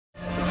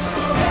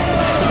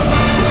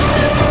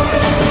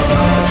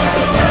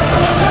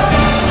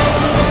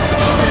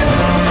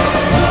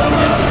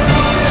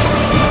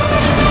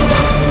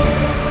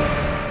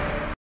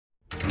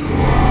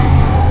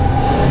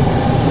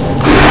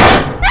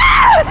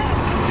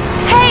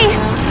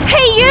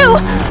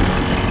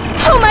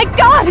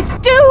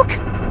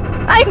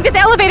I think this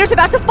elevator's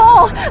about to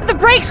fall. The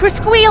brakes were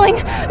squealing.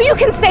 You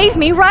can save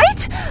me,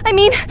 right? I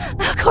mean,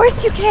 of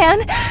course you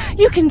can.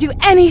 You can do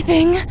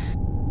anything. Duke,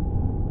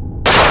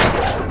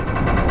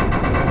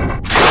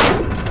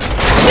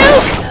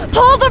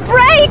 pull the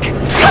brake!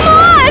 Come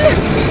on!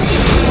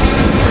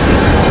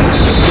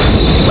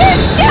 We're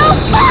still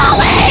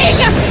falling!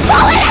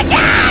 Pull it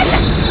again!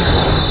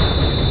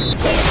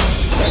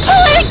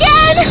 Pull it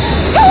again!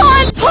 Go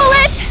on, pull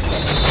it!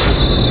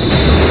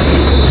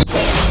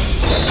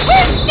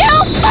 We're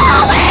still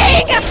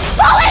falling!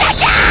 Pull it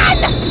again!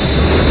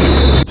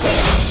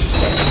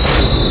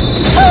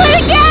 Pull it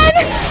again!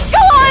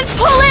 Go on,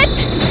 pull it!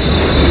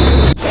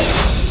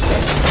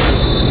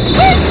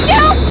 We're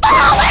still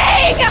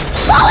falling!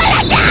 Pull it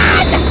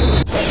again!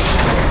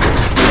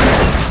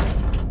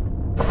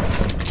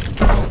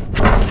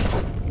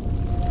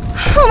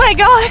 Oh my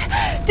God!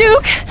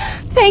 Duke,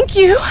 thank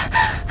you.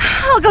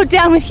 I'll go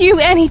down with you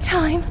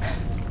anytime.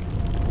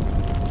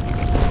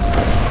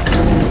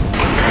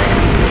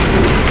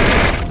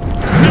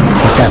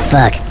 What the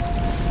fuck?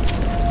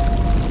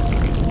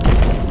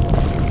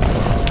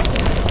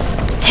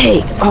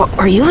 Hey,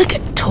 are you like a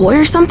toy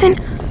or something?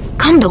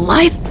 Come to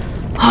life?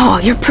 Oh,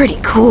 you're pretty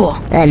cool.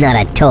 I'm not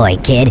a toy,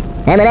 kid.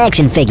 I'm an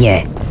action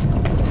figure.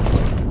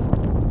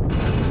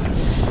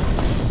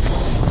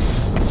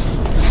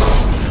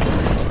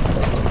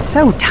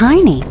 So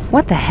tiny.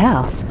 What the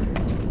hell?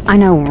 I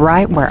know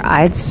right where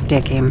I'd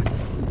stick him.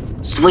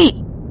 Sweet!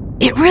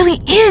 It really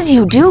is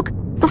you, Duke!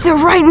 It'll fit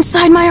right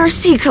inside my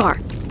RC car.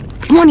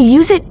 Want to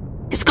use it?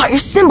 It's got your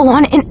symbol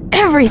on it and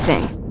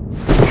everything.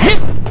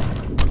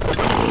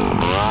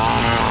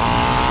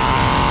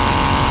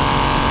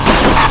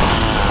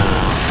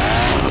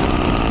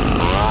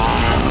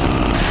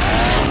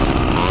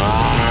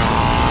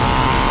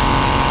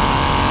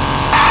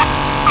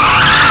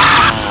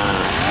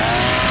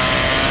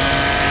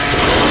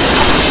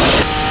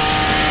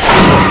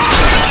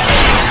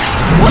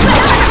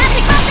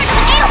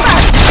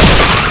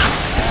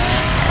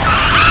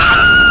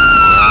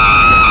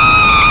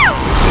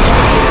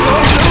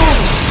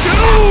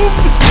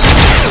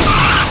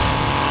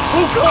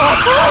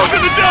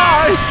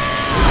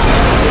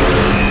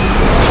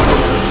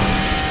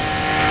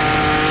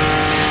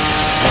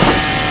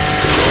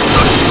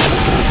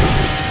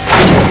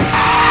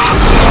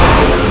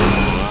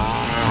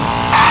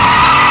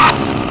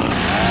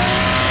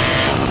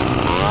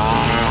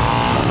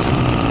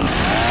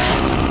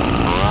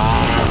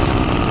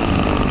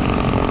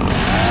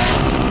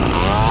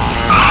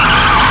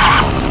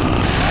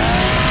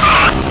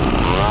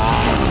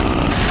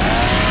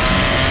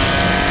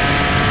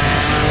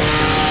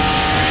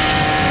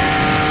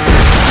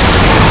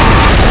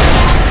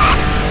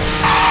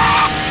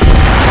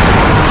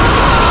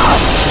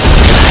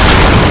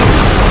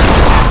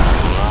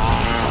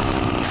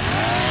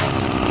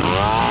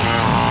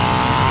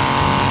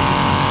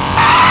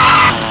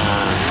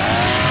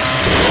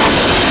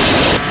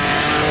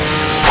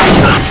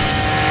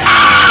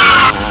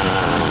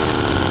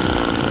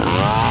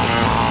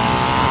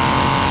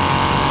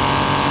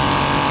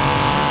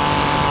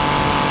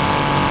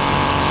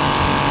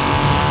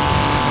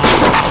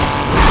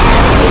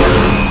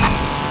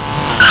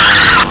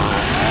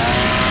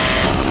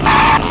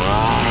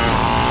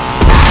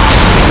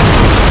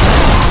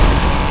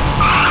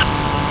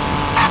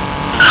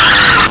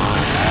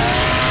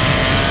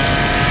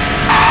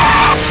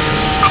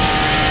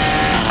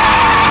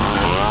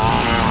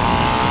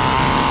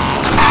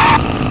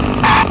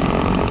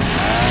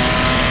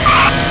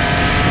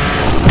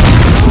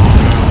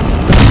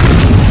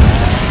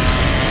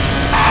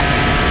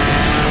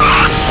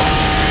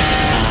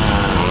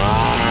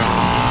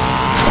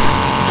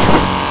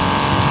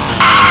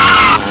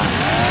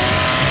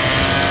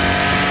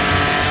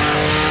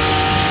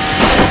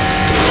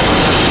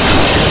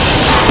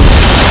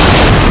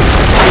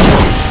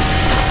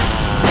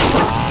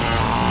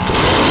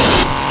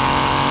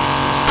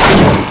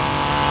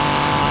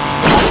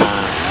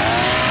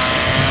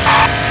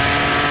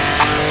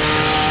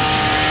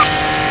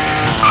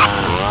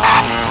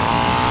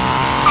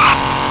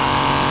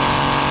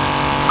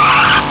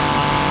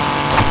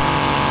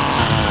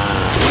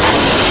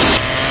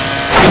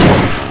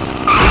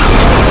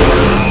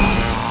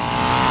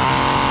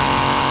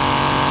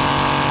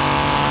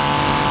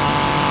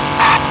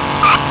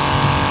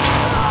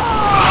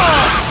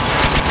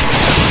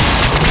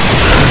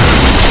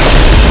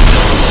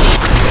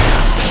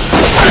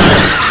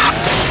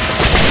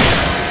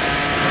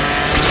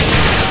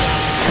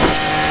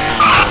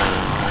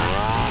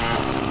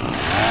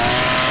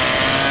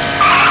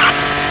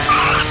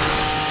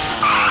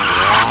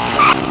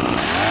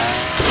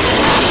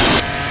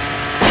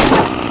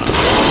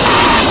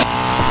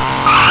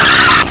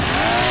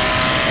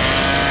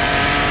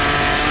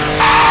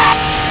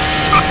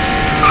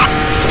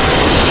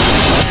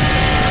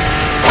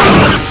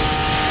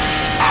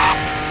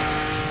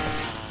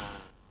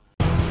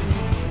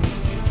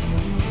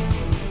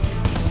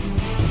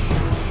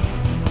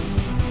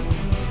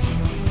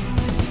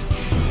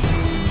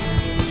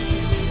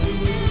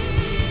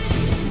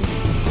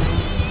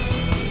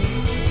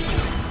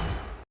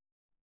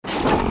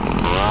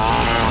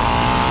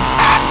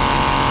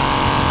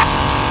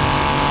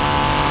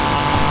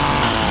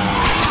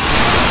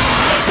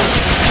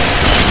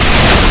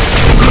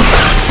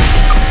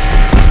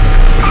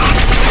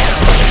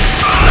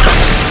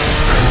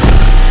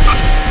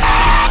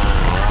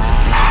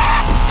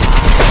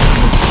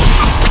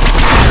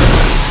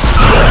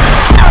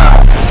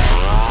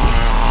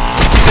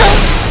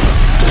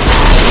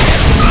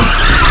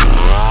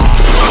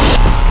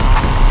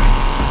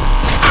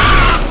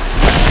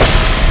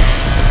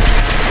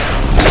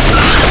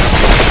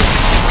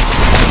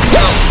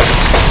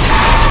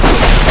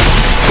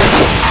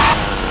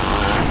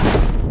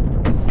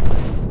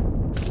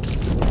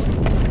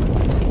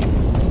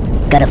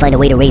 Gotta find a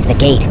way to raise the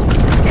gate.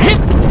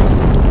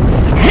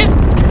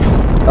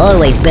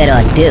 Always bet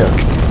on Duke.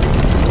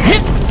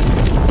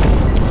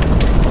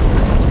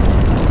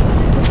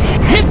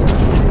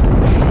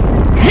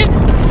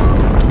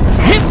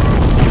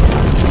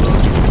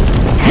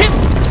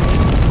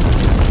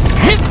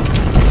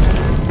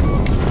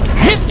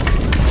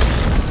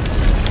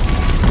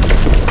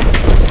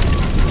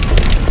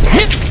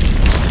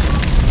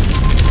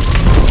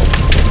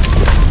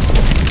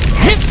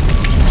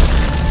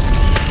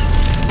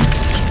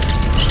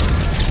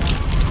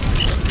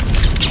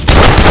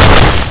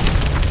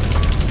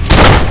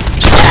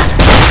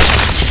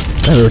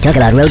 Ooh, talk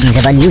about rodents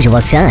of unusual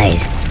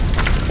size.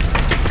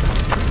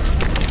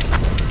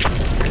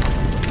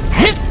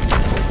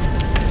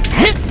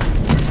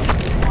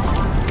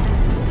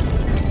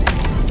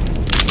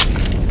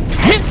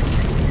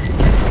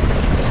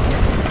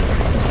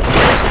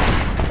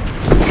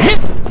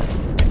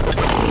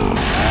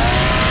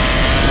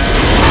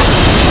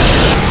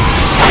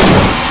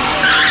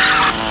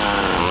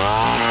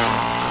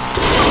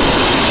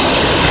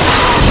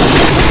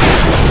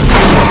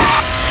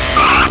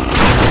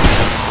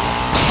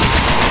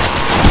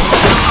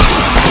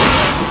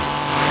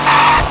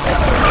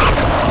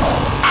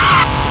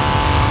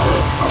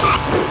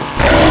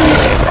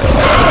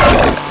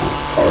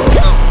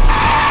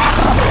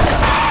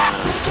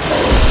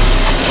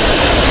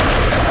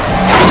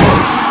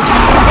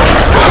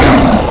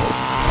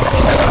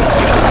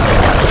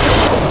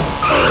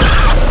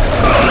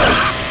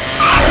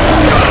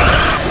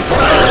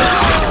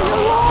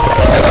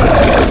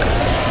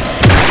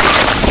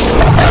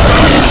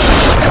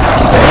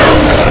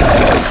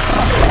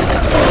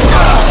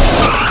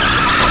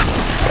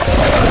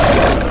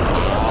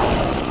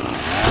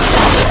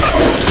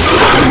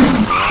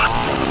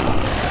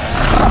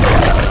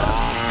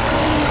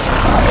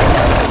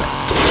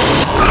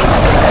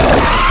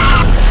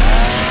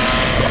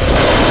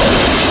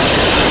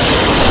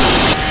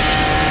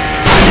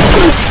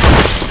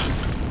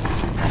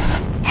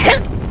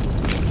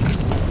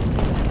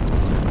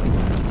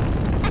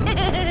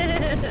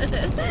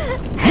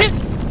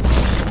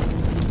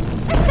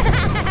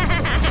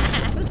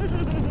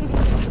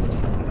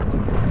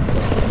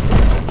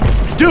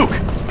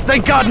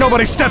 Thank God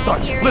nobody stepped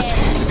on you. Listen,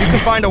 if you can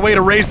find a way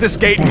to raise this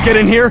gate and get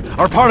in here,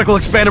 our particle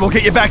expander will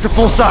get you back to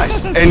full size.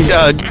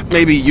 And,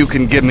 maybe you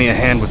can give me a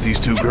hand with these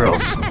two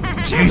girls.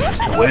 Jesus,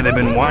 the way they've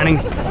been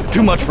whining.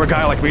 Too much for a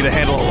guy like me to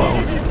handle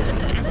alone.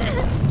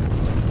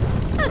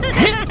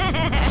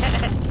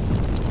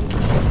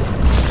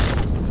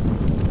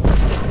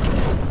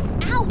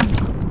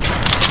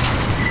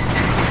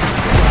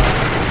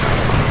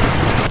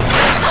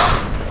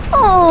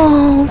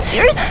 Oh,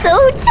 you're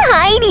so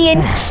tiny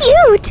and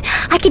cute.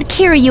 I could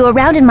carry you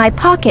around in my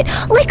pocket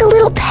like a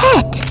little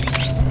pet.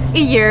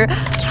 Your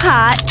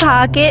hot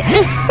pocket.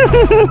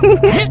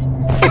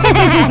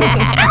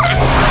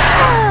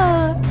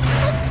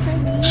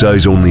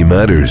 Size only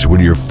matters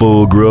when you're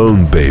full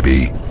grown,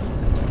 baby.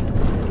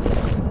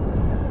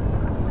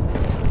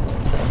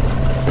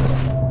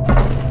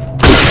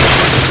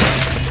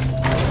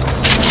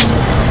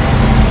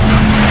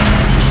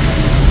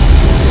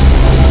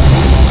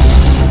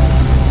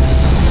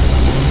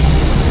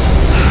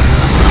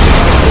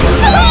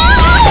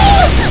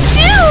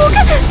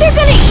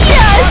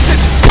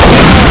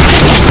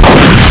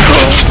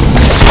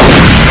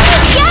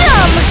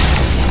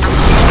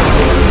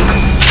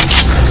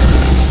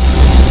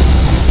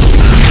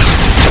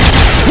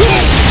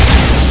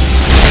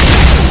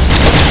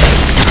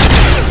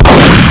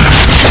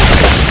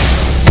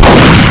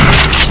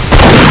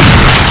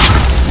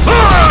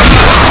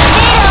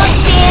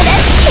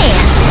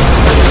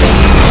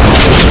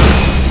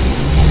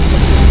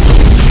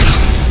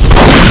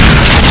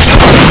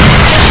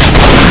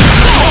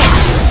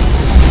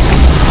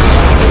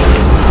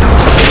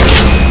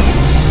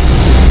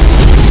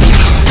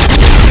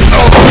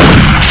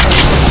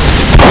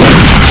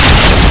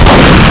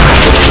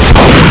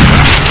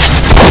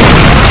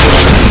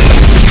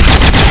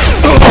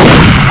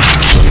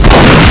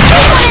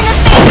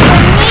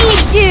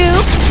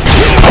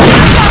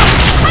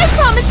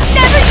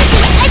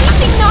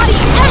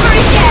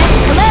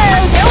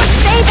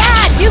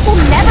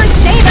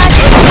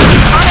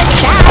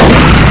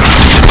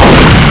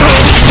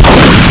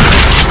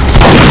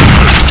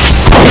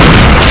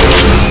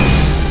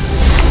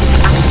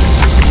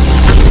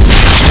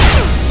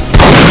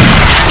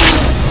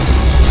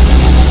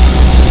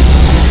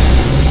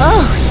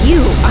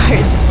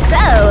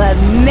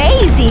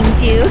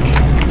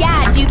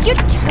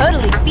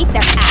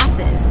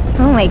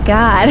 Oh my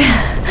god.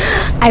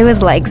 I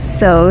was like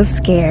so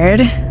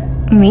scared.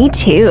 Me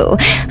too.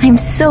 I'm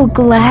so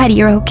glad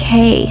you're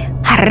okay.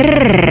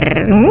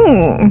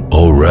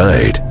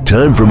 Alright,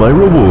 time for my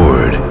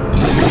reward.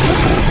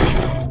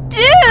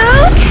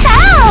 Duke,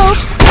 help!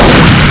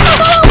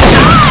 Oh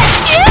god,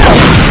 Duke,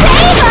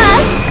 save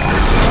us!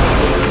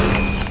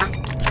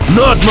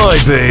 Not my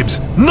babes,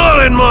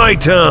 not in my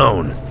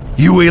town!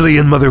 You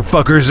alien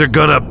motherfuckers are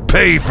gonna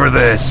pay for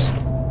this!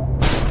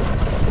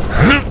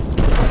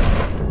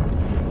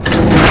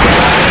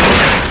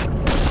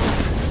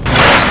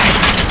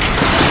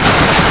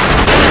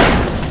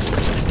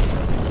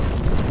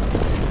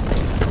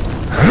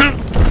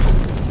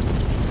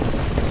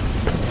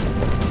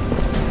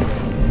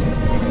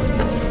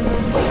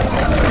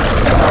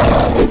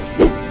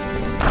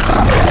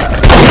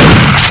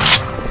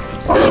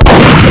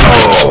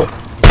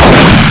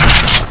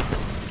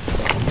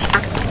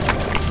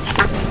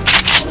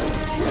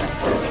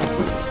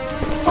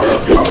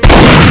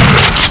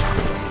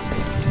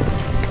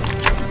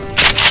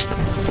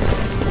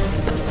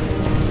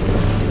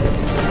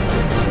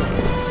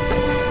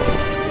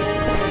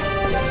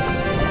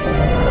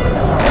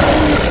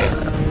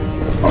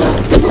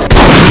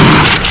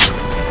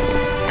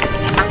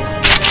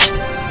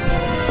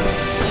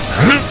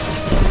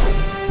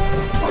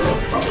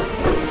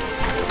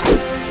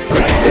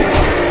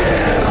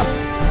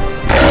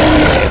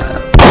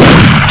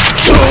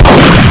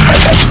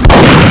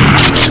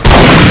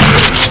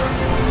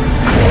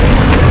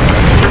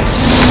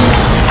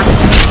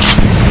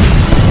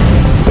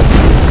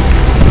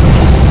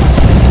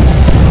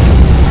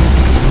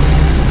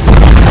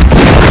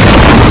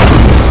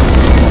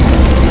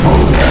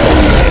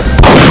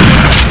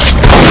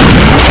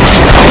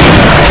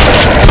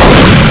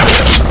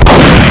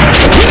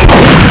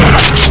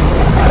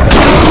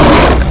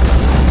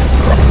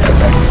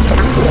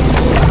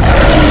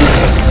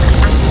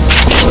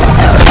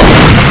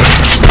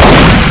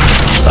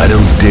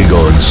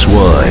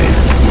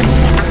 swine.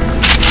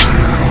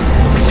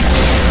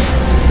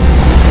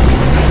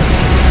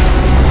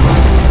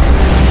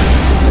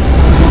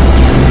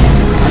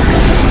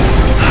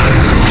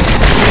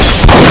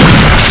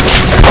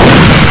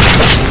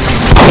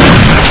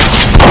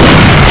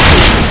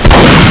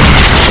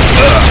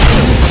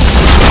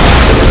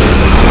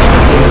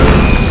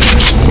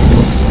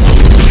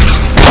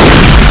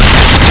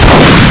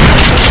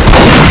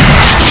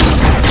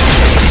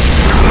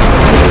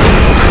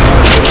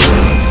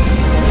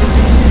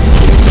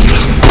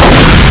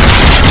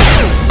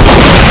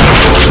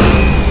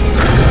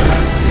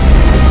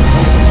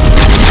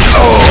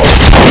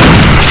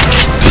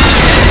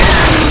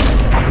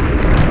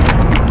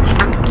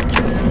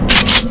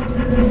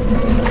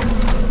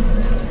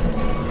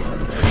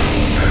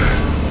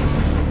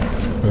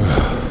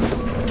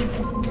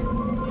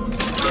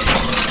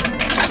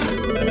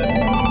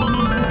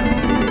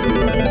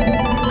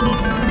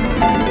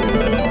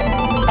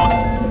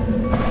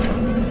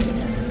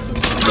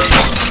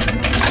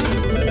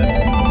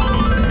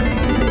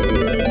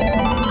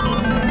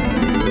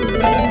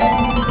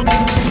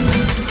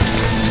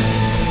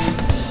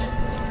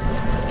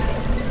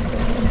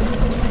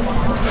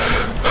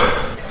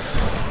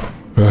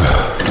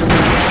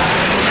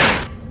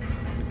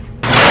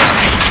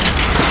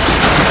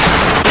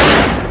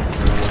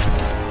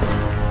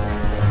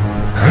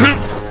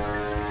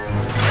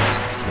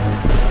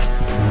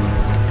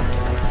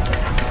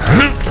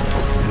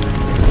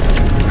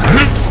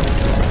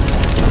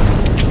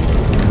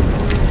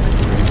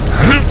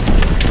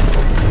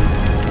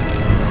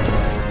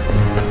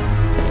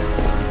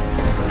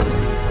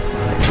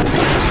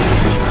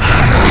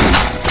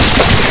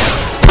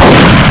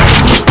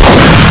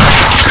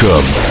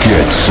 Come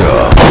get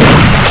some.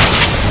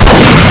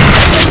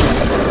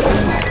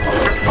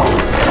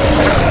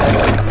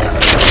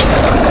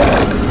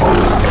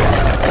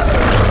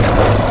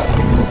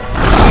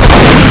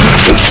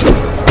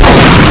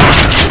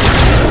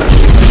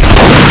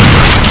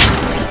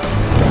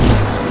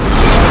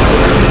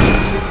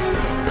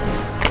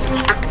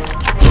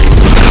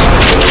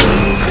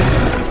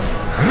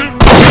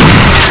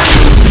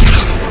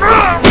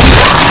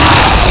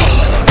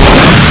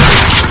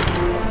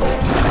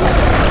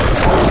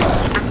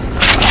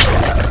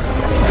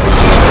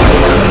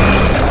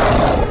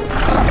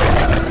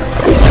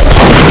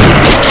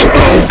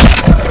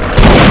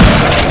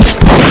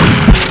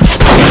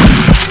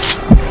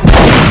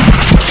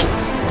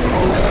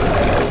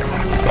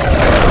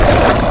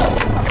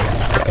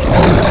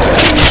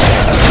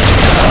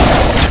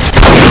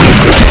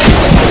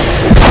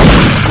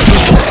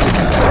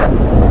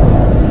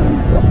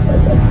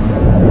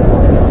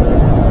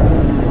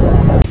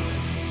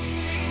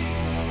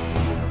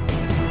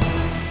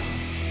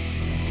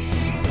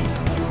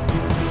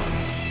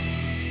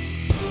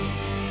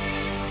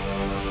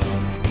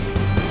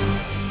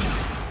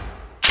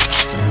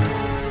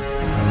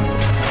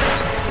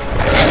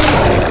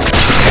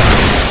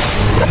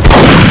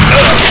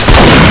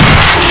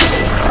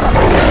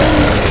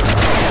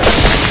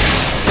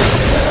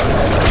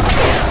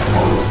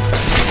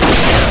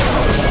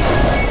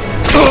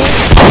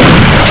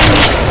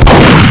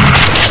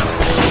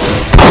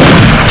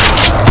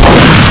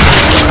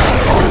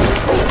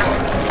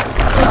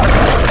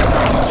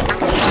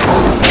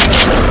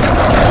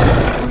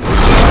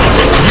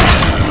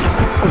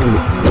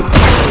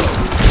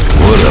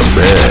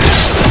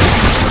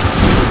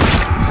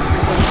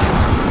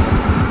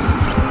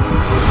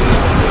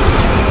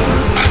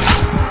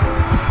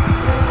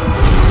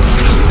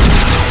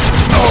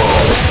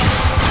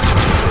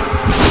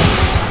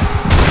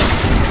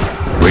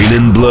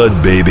 In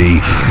blood,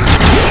 baby.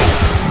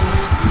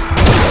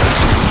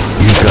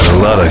 You've got a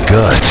lot of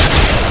guts.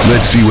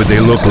 Let's see what they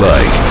look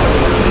like.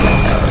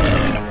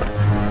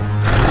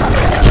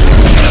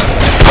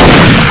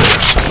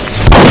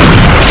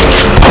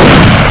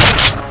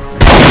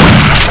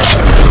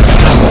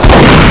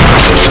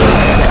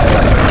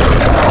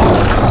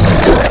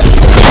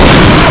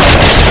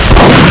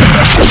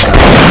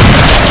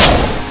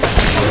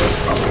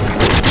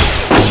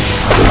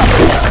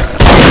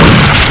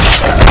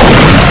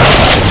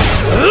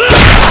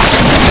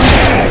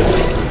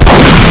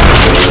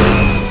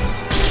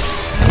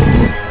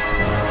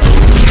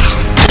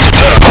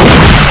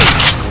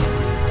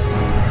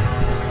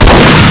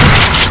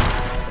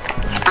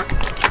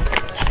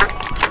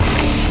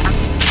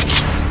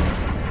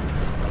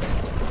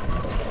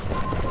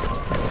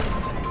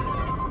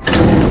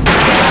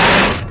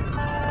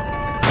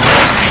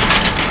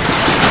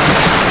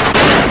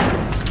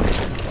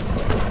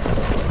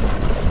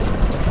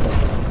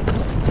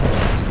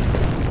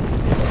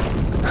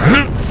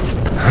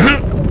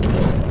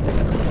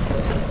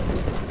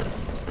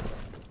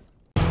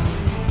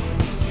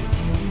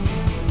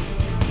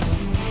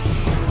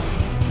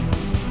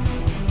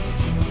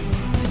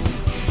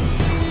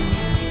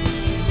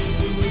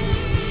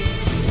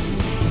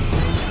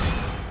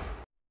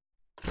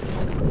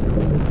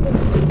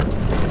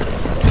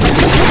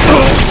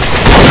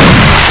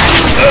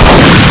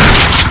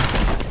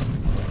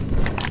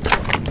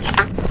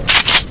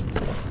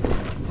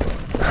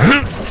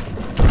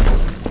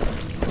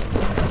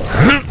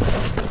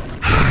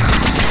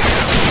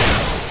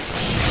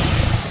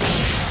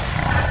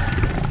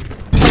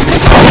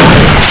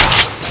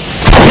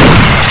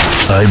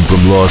 I'm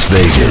from Las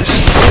Vegas,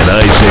 and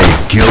I say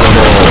kill them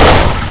all.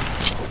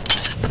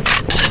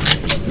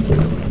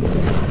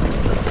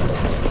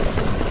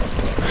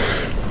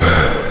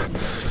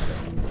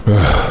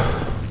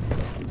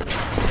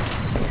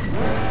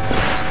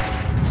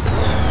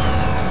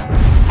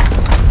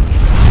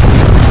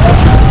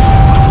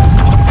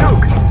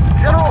 Duke,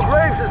 General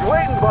Graves is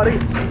waiting, buddy.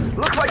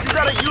 Looks like you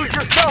gotta use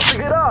yourself to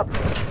get up.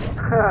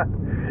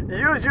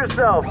 Use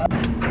yourself.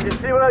 You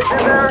see what I did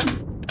there?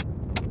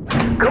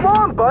 Come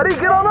on, buddy,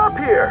 get on up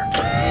here.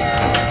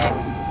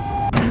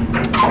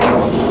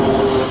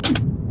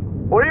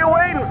 What are you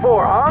waiting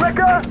for,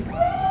 Hanukkah?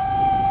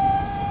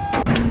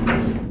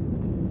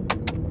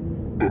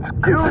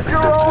 Use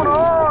your own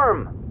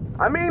arm.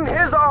 I mean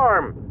his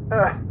arm.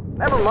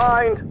 Never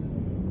mind.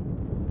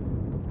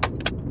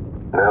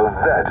 Now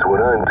that's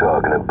what I'm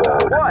talking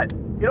about. What?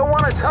 You don't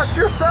want to touch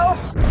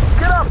yourself?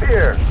 Get up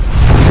here.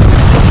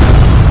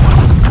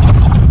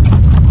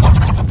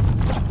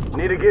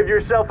 Need to give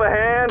yourself a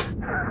hand?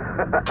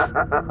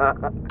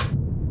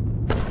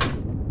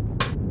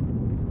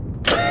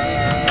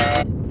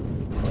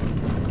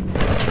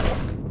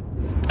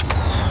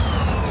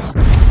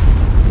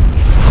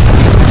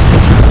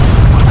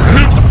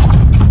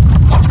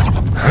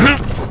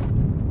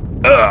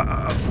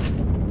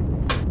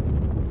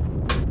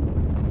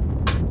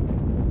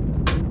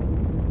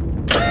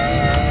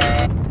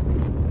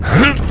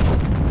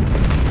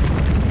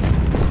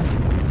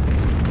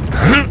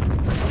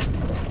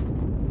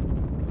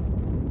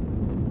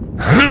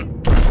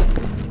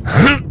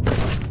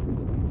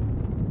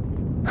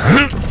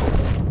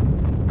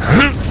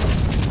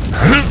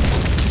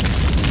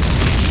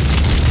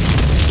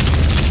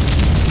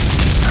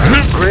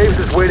 Graves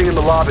is waiting in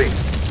the lobby.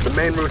 The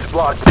main route's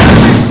blocked.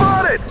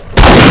 Spotted!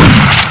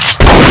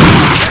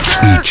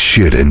 Eat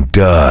shit and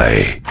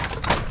die.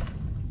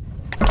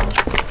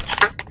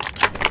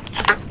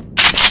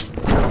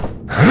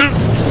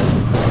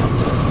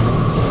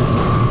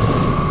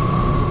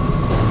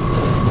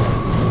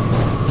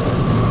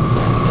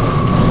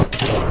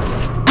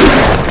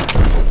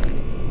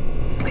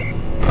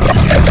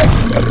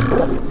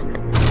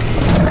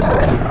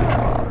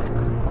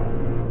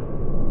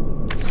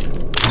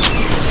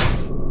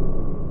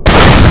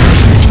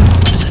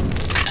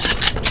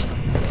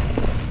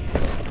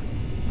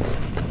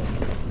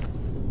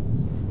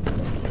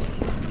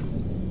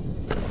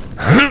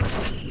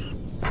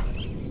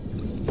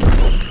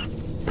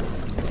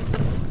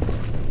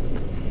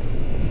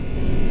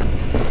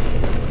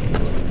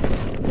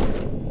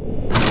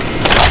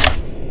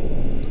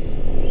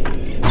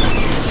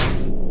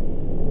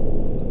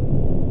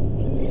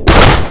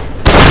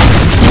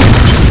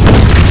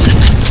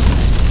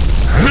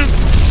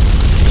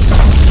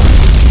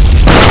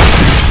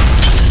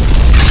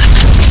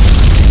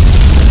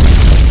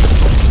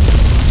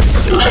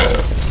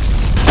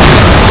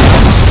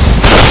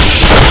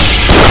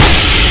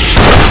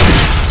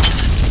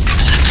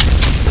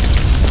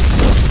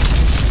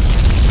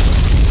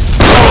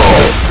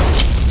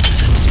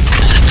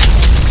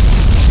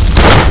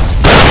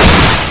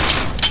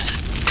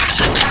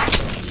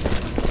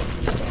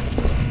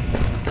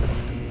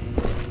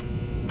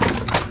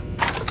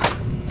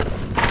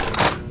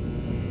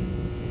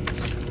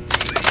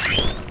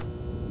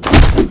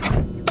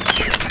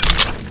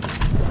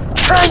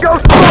 Tango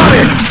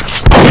spotted!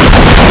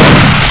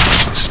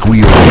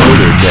 Squeal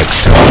harder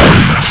next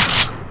time.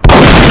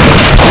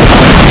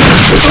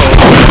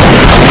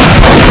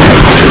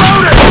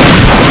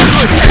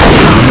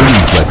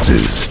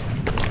 Reflexes.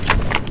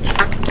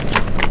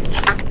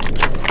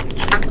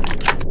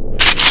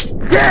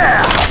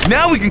 Yeah!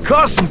 Now we can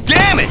cause some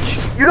damage!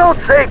 You don't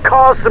say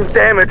cause some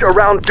damage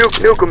around Duke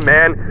Nukem,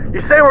 man. You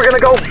say we're gonna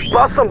go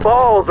bust some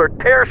balls or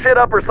tear shit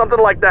up or something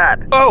like that.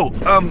 Oh,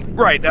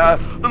 right,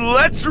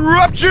 let's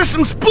rupture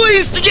some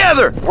spleens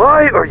together!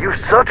 Why are you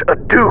such a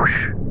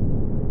douche?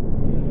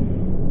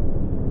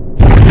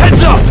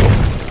 Heads up!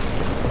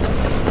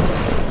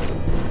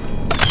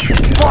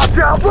 Watch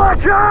out,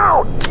 watch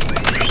out!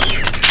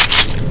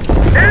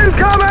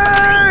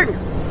 Incoming!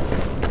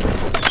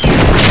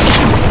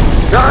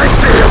 I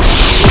see him!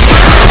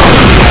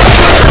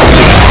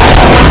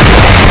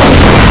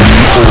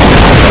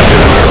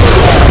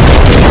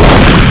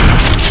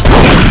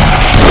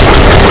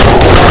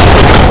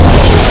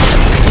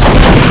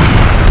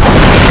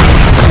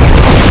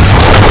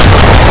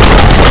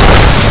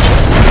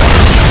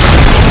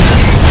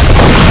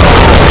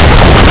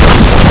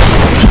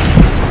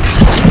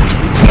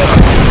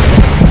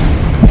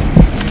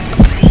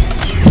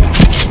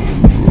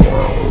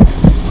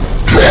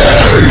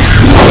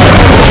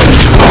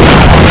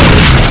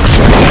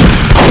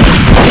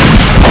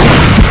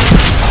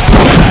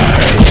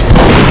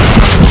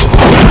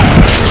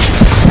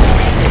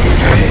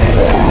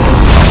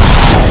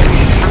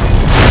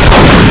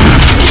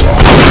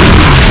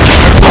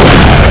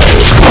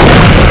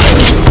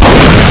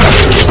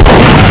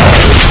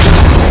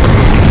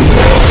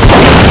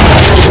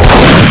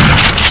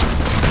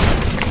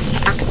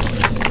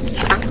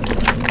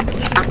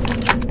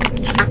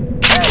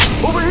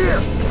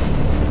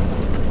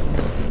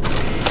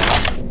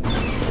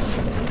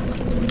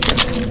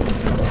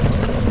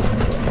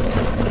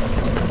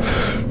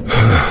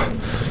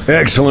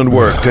 Excellent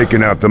work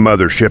taking out the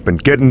mothership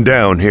and getting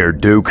down here,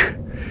 Duke.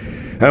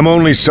 I'm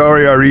only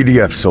sorry our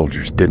EDF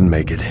soldiers didn't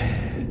make it.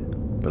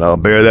 But I'll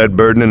bear that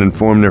burden and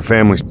inform their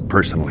families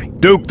personally.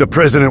 Duke, the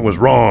president was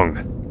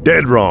wrong.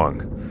 Dead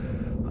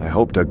wrong. I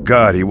hope to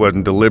God he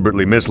wasn't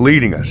deliberately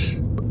misleading us.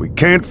 But we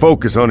can't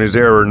focus on his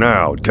error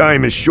now.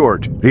 Time is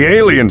short. The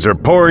aliens are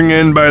pouring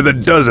in by the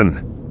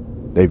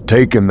dozen. They've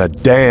taken the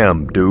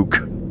dam, Duke.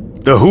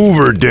 The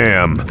Hoover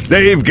Dam.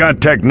 They've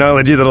got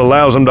technology that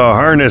allows them to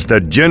harness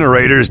the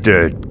generators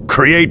to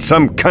create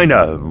some kind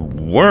of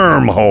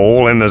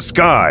wormhole in the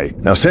sky.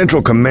 Now,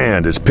 Central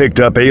Command has picked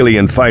up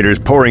alien fighters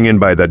pouring in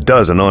by the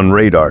dozen on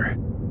radar.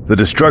 The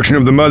destruction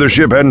of the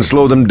mothership hadn't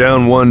slowed them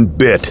down one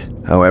bit.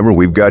 However,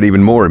 we've got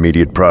even more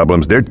immediate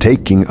problems. They're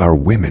taking our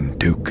women,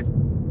 Duke.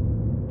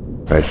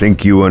 I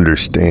think you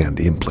understand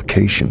the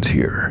implications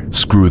here.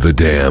 Screw the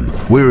dam.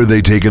 Where are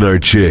they taking our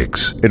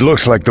chicks? It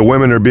looks like the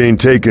women are being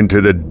taken to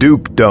the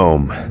Duke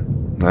Dome.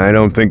 I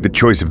don't think the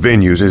choice of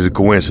venues is a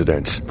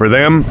coincidence. For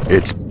them,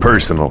 it's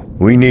personal.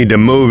 We need to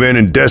move in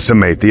and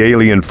decimate the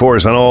alien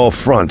force on all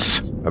fronts.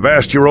 I've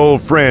asked your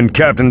old friend,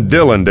 Captain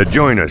Dillon, to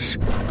join us.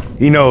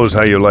 He knows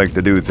how you like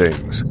to do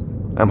things.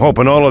 I'm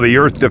hoping all of the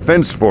Earth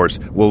Defense Force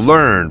will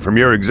learn from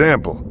your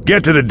example.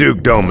 Get to the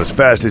Duke Dome as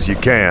fast as you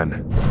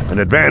can. An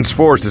advance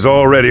force is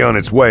already on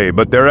its way,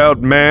 but they're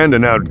outmanned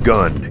and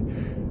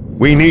outgunned.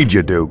 We need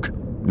you, Duke.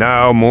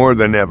 Now more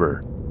than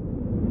ever.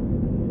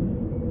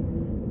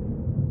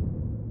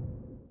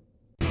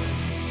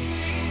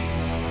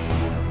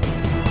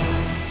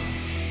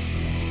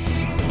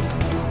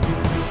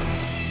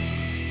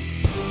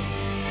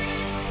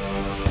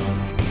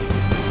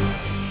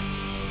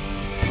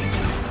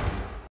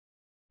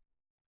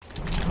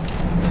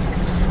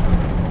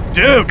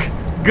 Duke,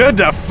 good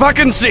to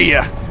fucking see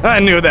ya. I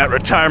knew that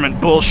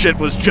retirement bullshit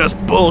was just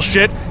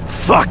bullshit.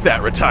 Fuck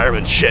that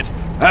retirement shit.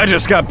 I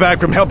just got back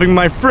from helping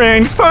my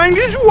friend find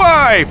his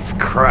wife.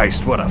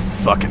 Christ, what a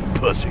fucking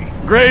pussy.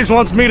 Graves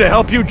wants me to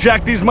help you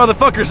jack these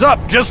motherfuckers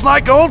up, just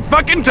like old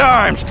fucking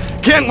times.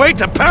 Can't wait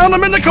to pound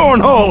them in the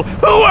cornhole.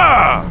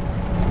 Hooah!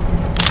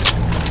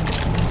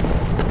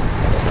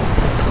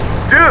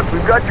 Duke,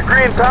 we've got your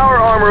green power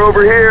armor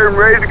over here and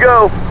ready to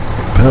go.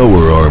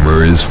 Power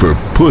armor is for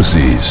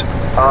pussies.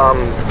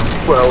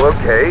 Well,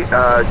 okay.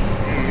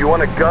 You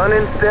want a gun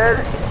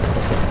instead?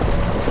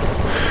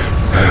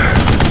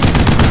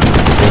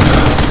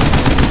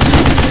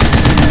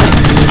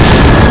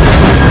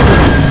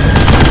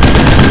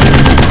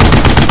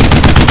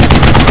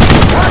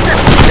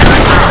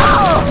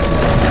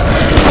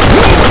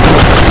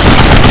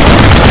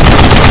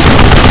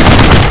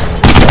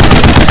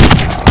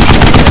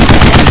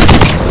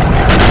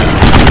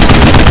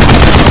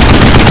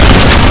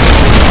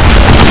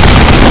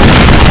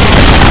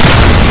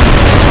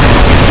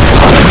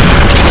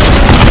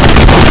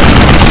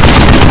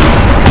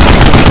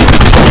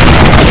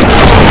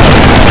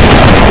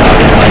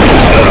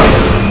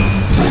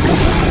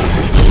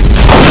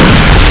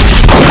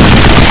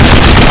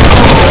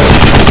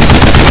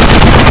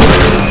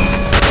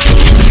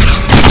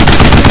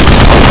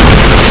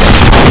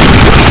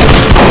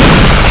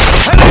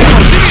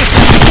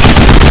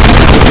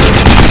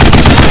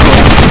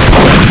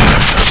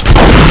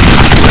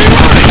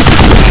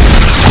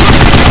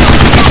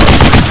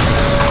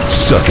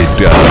 Suck it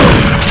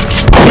down.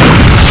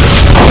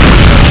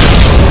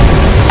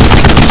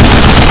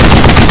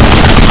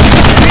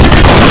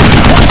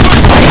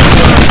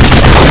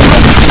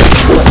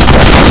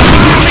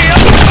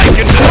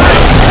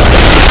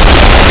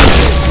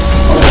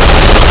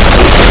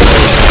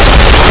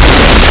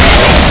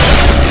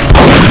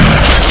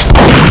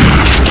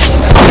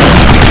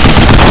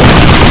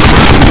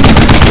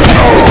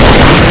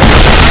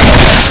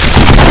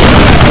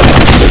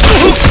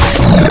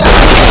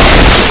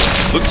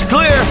 Looks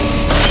clear.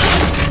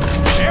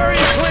 Area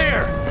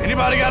clear.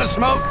 Anybody got a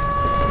smoke?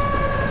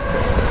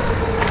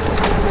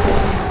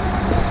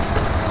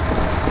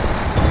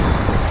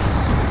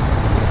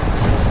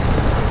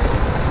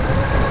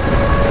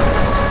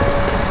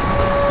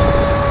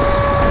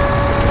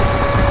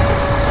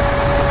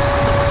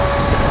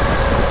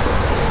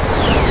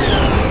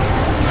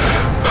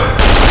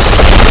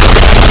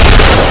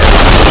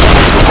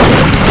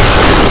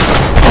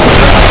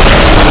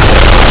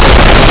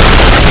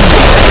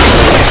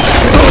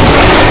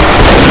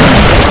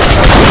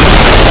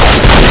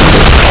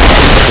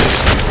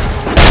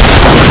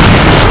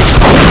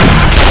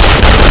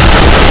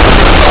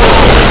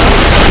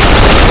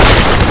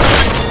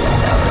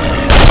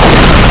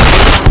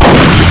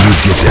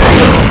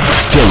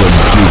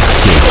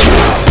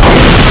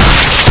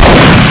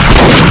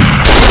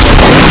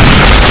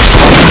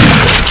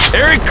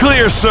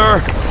 Clear,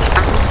 sir.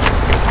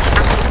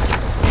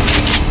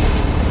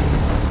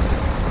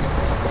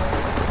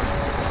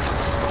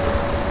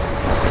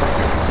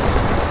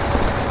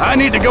 I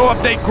need to go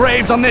update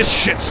Graves on this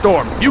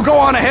shitstorm. You go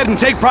on ahead and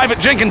take Private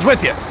Jenkins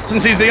with you,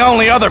 since he's the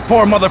only other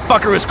poor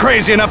motherfucker who's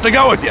crazy enough to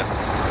go with you.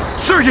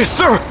 Sir, yes,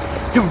 sir.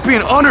 It would be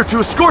an honor to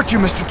escort you,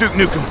 Mr. Duke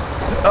Nukem.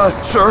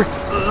 Sir,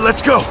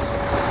 let's go.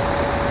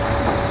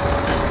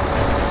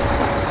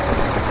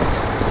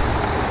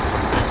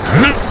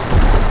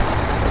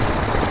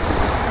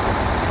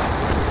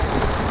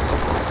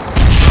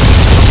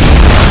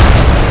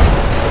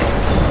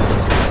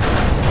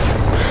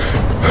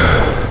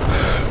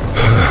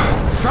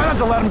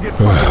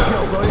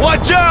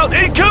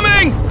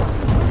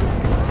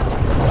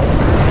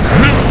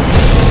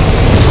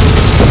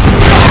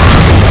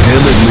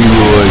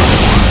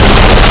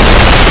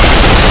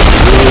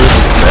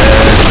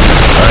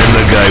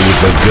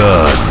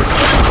 done.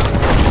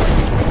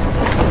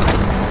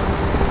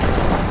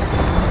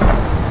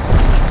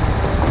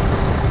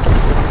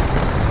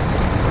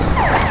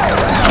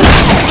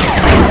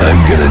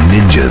 I'm gonna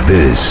ninja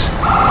this.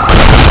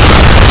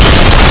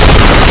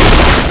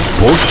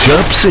 Pork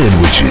chop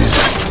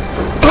sandwiches.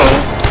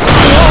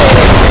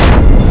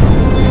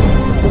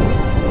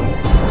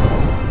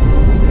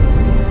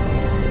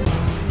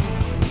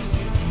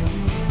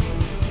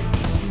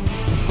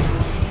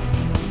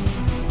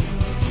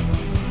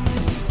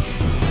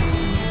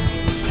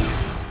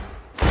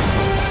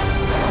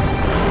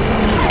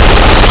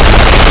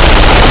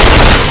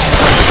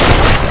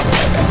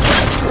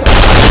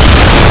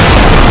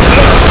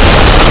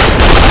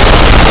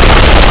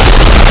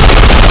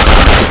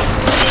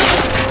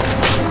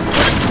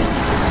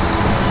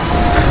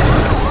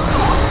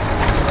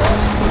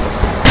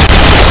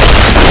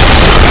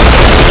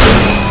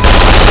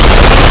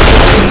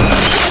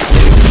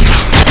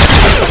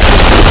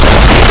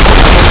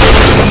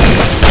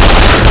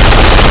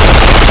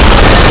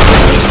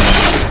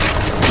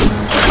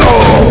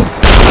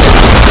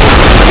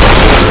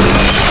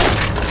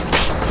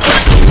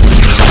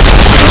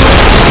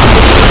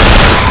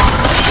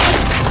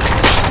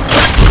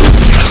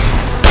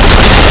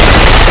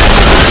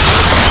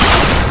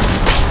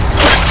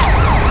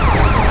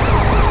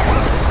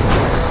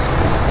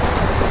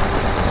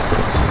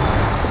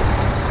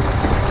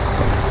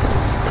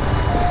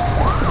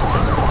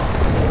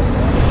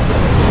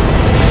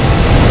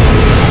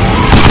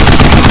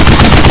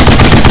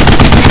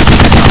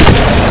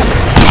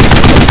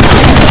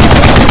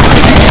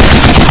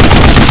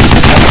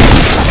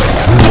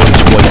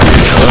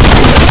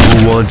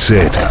 Wants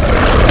it.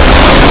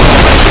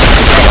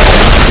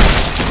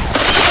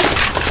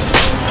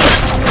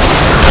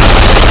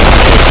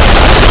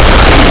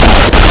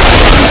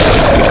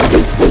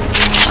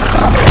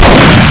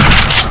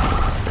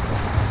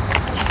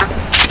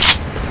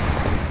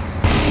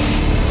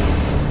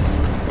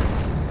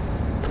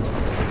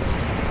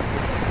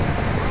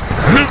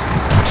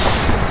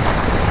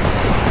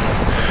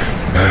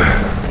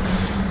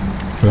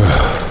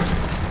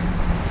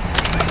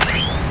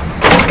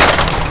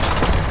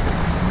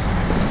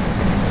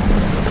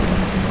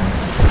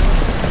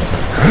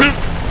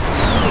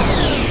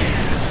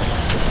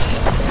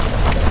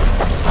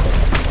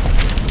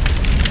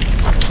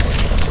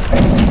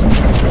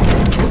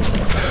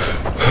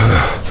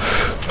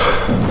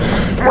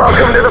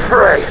 Welcome to the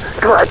fray.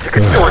 Glad you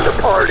could join the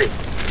party.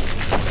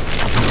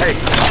 Hey,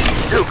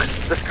 Duke,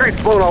 the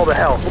street's blown all to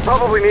hell. We'll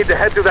probably need to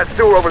head through that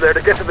sewer over there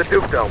to get to the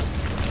Duke Dome.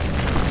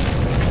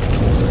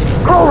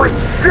 Holy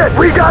shit,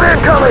 we got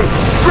incoming!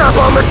 Strap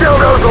on the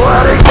dildos,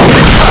 laddie!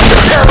 Cut the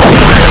devil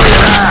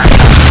alien ass!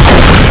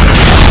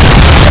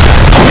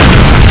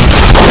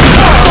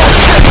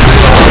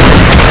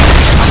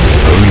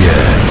 Oh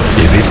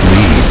yeah, if it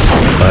bleeds,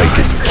 I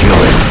can kill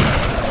it.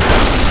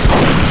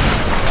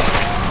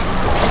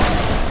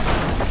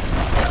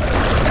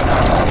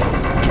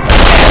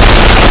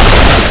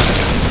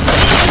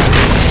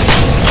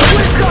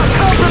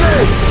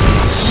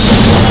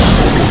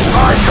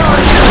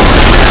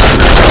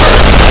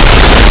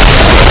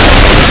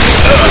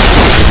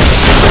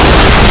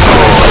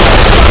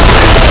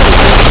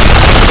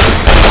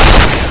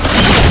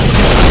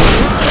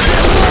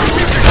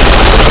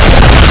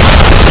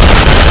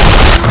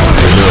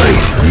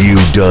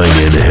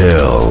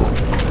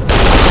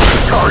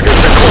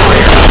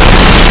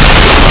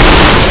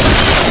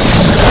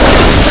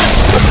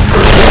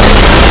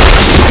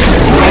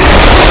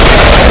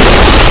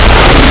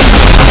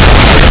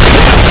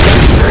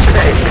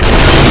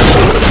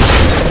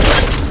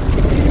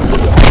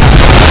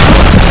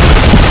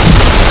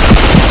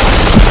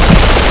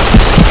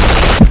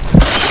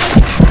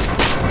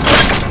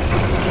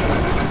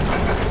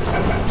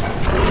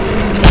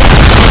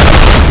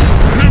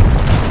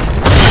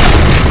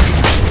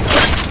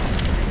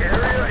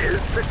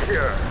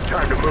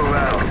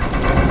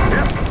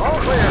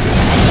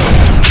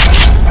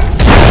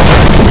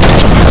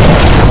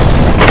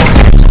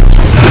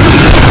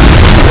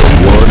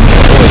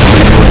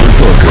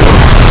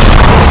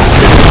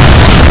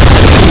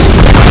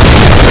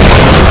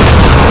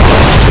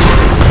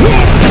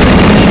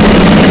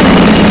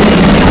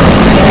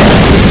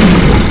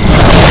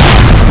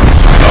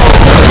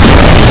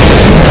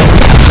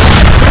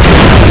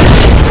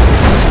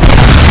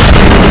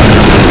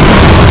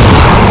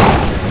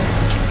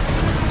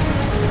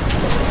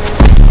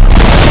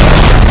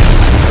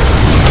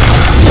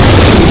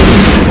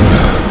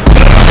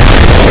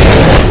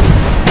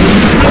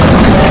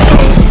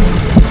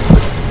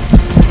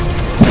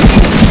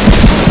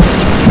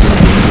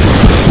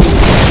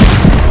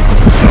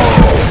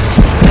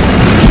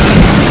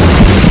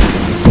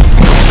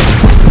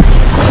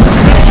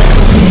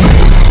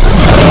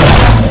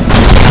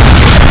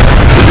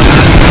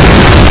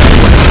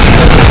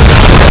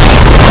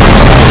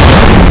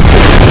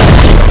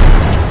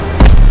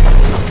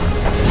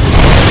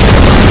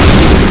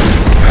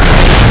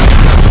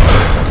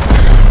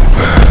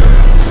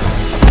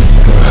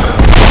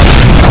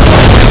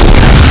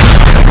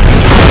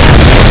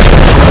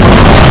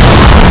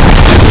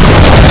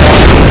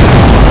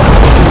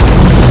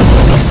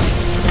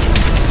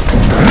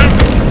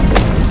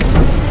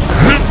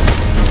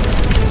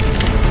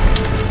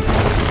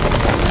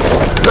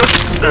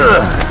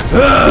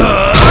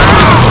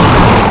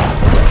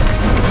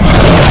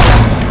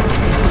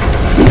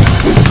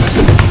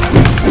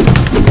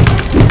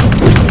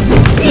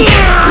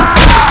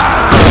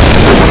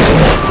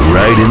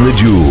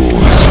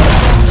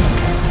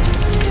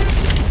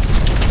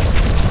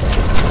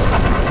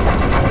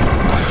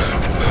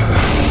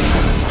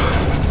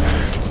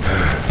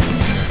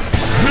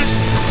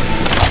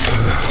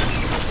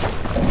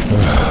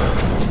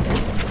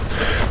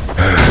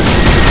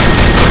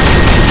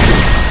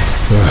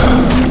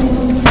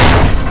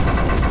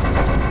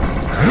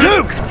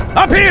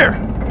 here!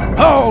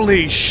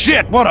 Holy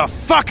shit, what a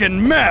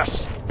fucking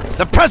mess!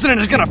 The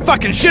president is gonna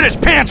fucking shit his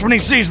pants when he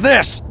sees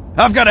this!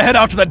 I've gotta head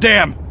out to the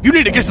dam. You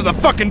need to get to the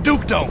fucking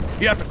Duke Dome.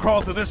 You have to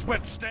crawl through this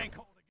wet stank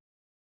hole.